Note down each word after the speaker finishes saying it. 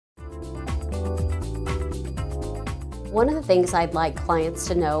One of the things I'd like clients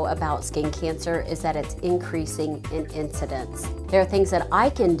to know about skin cancer is that it's increasing in incidence. There are things that I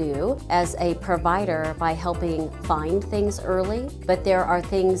can do as a provider by helping find things early, but there are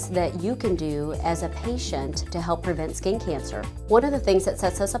things that you can do as a patient to help prevent skin cancer. One of the things that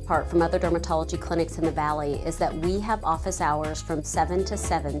sets us apart from other dermatology clinics in the Valley is that we have office hours from 7 to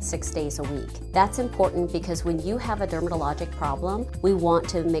 7, 6 days a week. That's important because when you have a dermatologic problem, we want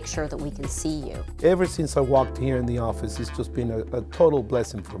to make sure that we can see you. Ever since I walked here in the office, it's just been a total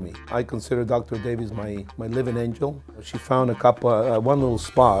blessing for me. I consider Dr. Davis my living angel. She found one little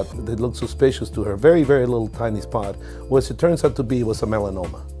spot that looked suspicious to her, very, very little tiny spot. What it turns out to be was a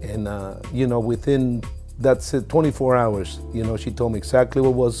melanoma. And, you know, within, that's it, 24 hours, you know, she told me exactly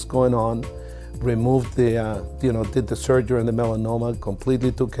what was going on, removed the, you know, did the surgery on the melanoma,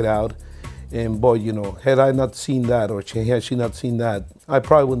 completely took it out. And boy, you know, had I not seen that, or had she not seen that, I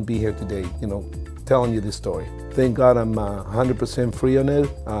probably wouldn't be here today, you know, telling you this story. Thank God I'm 100% free on it.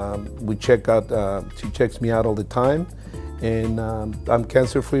 We check out, she checks me out all the time, and I'm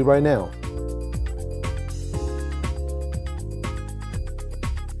cancer-free right now.